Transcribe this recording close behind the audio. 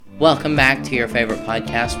Welcome back to your favorite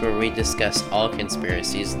podcast where we discuss all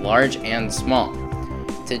conspiracies, large and small.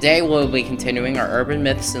 Today we'll be continuing our Urban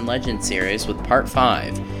Myths and Legends series with Part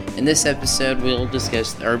 5. In this episode, we'll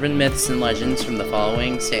discuss the urban myths and legends from the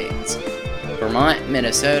following states: Vermont,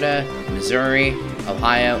 Minnesota, Missouri,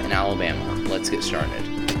 Ohio, and Alabama. Let's get started.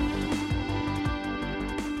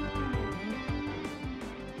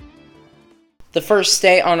 The first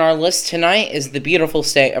state on our list tonight is the beautiful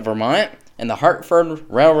state of Vermont and the Hartford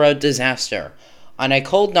Railroad disaster. On a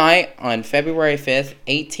cold night on February 5th,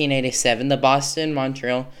 1887, the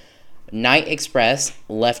Boston-Montreal Night Express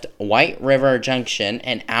left White River Junction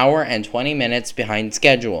an hour and 20 minutes behind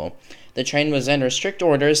schedule. The train was under strict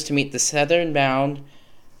orders to meet the southern-bound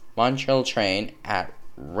Montreal train at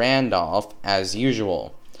Randolph as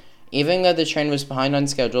usual. Even though the train was behind on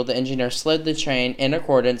schedule, the engineer slowed the train in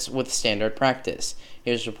accordance with standard practice. He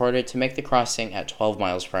was reported to make the crossing at 12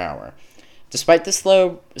 miles per hour. Despite the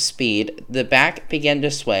slow speed, the back began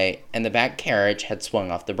to sway, and the back carriage had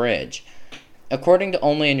swung off the bridge. According to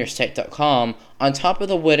OnlyInYourState.com, on top of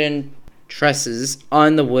the wooden trusses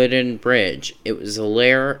on the wooden bridge, it was a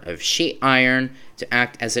layer of sheet iron to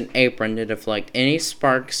act as an apron to deflect any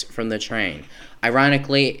sparks from the train.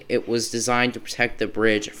 Ironically, it was designed to protect the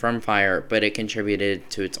bridge from fire, but it contributed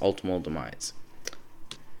to its ultimate demise.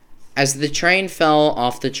 As the train fell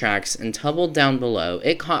off the tracks and tumbled down below,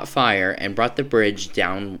 it caught fire and brought the bridge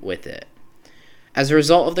down with it. As a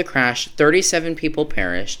result of the crash, 37 people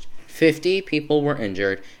perished, 50 people were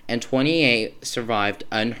injured, and 28 survived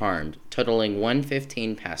unharmed, totaling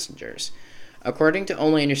 115 passengers. According to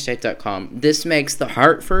OnlyInYourState.com, this makes the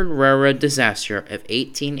Hartford Railroad disaster of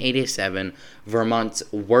 1887 Vermont's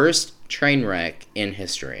worst train wreck in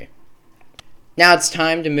history. Now it's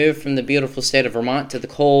time to move from the beautiful state of Vermont to the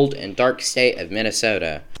cold and dark state of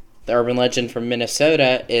Minnesota. The urban legend from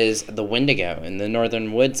Minnesota is the Wendigo. In the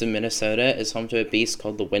northern woods of Minnesota is home to a beast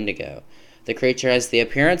called the Wendigo. The creature has the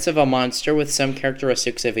appearance of a monster with some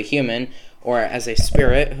characteristics of a human, or as a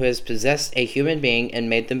spirit who has possessed a human being and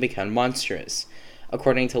made them become monstrous.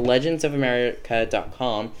 According to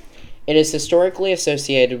legendsofamerica.com, it is historically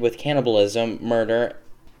associated with cannibalism, murder,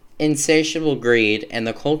 insatiable greed, and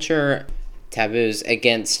the culture taboos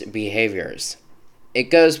against behaviors. It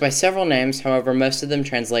goes by several names, however, most of them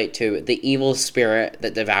translate to the evil spirit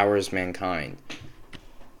that devours mankind.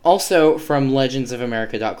 Also, from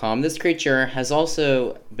legendsofamerica.com, this creature has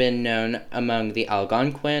also been known among the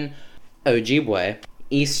Algonquin, Ojibwe,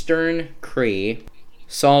 Eastern Cree,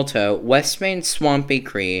 Saulteaux, West Main Swampy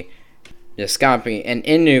Cree, Naskapi, and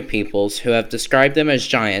Innu peoples who have described them as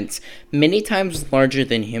giants, many times larger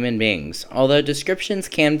than human beings. Although descriptions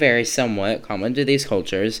can vary somewhat, common to these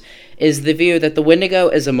cultures is the view that the Wendigo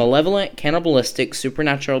is a malevolent, cannibalistic,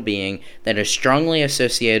 supernatural being that is strongly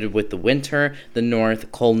associated with the winter, the north,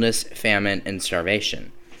 coldness, famine, and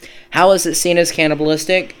starvation. How is it seen as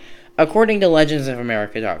cannibalistic? According to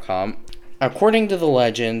legendsofamerica.com, according to the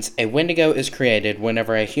legends, a Wendigo is created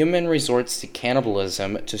whenever a human resorts to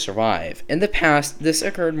cannibalism to survive. In the past, this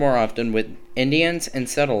occurred more often when Indians and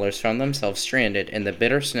settlers found themselves stranded in the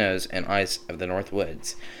bitter snows and ice of the North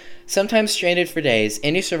Woods. Sometimes stranded for days,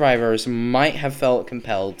 any survivors might have felt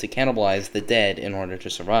compelled to cannibalize the dead in order to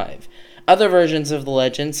survive. Other versions of the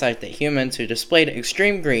legend cite that humans who displayed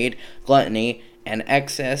extreme greed, gluttony, and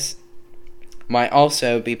excess might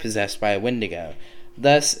also be possessed by a Wendigo.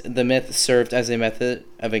 Thus, the myth served as a method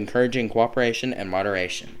of encouraging cooperation and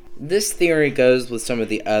moderation. This theory goes with some of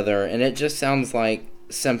the other, and it just sounds like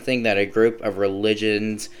something that a group of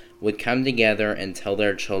religions would come together and tell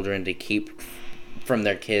their children to keep from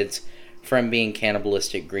their kids from being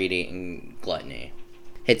cannibalistic, greedy, and gluttony.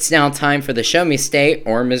 It's now time for the Show Me State,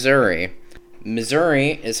 or Missouri.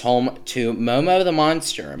 Missouri is home to Momo the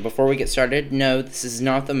Monster. Before we get started, no, this is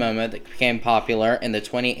not the Momo that became popular in the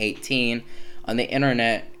 2018 on the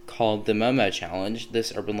internet called the Momo Challenge.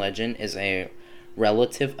 This urban legend is a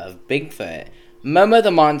relative of Bigfoot. Momo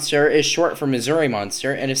the Monster is short for Missouri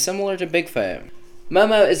Monster and is similar to Bigfoot.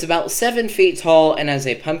 Momo is about 7 feet tall and has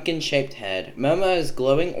a pumpkin-shaped head. Momo has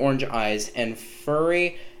glowing orange eyes and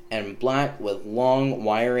furry and black with long,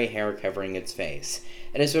 wiry hair covering its face.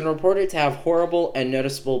 It has been reported to have horrible and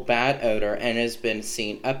noticeable bad odor and has been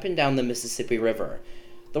seen up and down the Mississippi River.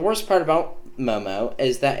 The worst part about Momo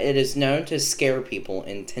is that it is known to scare people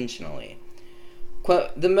intentionally.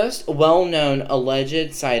 Quote, the most well-known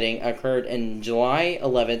alleged sighting occurred in July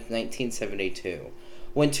 11, 1972,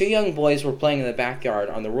 when 2 young boys were playing in the backyard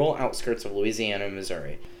on the rural outskirts of Louisiana and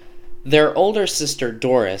Missouri. Their older sister,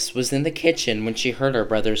 Doris, was in the kitchen when she heard her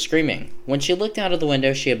brother screaming. When she looked out of the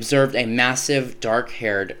window, she observed a massive,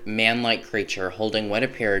 dark-haired, man-like creature holding what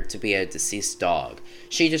appeared to be a deceased dog.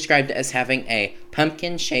 She described it as having a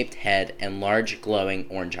pumpkin-shaped head and large, glowing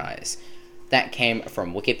orange eyes. That came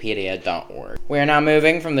from Wikipedia.org. We are now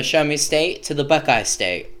moving from the Show Me State to the Buckeye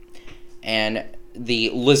State and the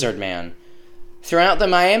Lizard Man. Throughout the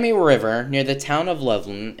Miami River, near the town of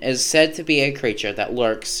Loveland, is said to be a creature that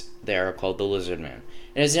lurks there called the Lizard Man.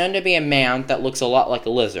 It is known to be a man that looks a lot like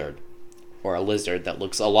a lizard, or a lizard that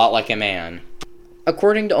looks a lot like a man.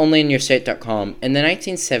 According to OnlyInYourState.com, in the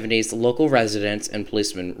 1970s, local residents and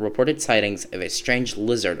policemen reported sightings of a strange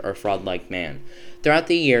lizard or frog-like man. Throughout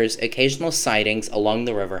the years, occasional sightings along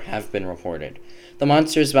the river have been reported. The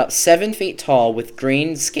monster is about 7 feet tall with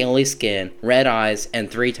green, scaly skin, red eyes,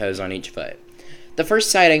 and 3 toes on each foot. The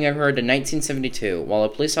first sighting occurred in 1972 while a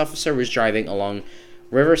police officer was driving along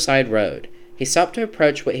Riverside Road. He stopped to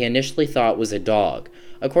approach what he initially thought was a dog.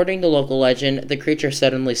 According to local legend, the creature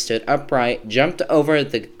suddenly stood upright, jumped over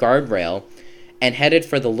the guardrail, and headed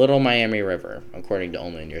for the Little Miami River, according to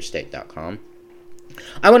OnlyInYourState.com.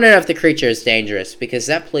 I want to know if the creature is dangerous, because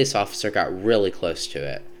that police officer got really close to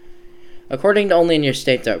it. According to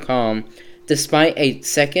OnlyInYourState.com, despite a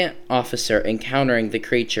second officer encountering the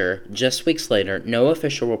creature just weeks later, no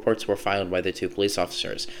official reports were filed by the 2 police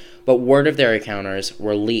officers, but word of their encounters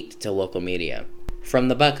were leaked to local media. From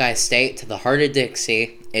the Buckeye State to the heart of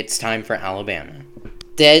Dixie, it's time for Alabama.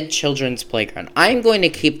 Dead Children's Playground. I'm going to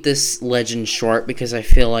keep this legend short because I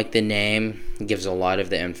feel like the name gives a lot of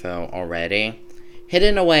the info already.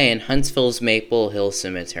 Hidden away in Huntsville's Maple Hill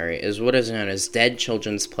Cemetery is what is known as Dead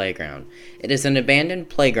Children's Playground. It is an abandoned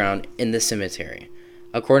playground in the cemetery.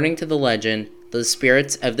 According to the legend, the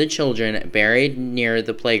spirits of the children buried near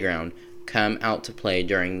the playground come out to play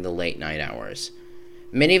during the late night hours.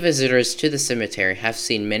 Many visitors to the cemetery have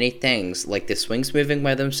seen many things, like the swings moving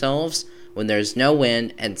by themselves when there's no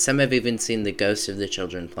wind, and some have even seen the ghosts of the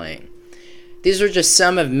children playing. These are just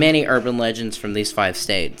some of many urban legends from these 5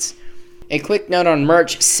 states. A quick note on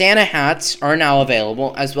merch: Santa hats are now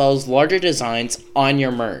available, as well as larger designs on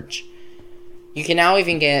your merch. You can now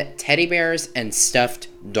even get teddy bears and stuffed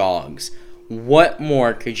dogs. What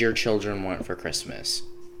more could your children want for Christmas?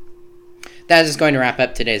 That is going to wrap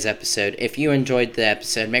up today's episode. If you enjoyed the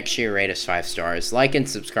episode, make sure you rate us 5 stars, like and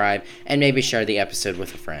subscribe, and maybe share the episode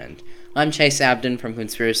with a friend. I'm Chase Abden from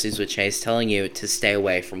Conspiracies with Chase, telling you to stay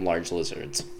away from large lizards.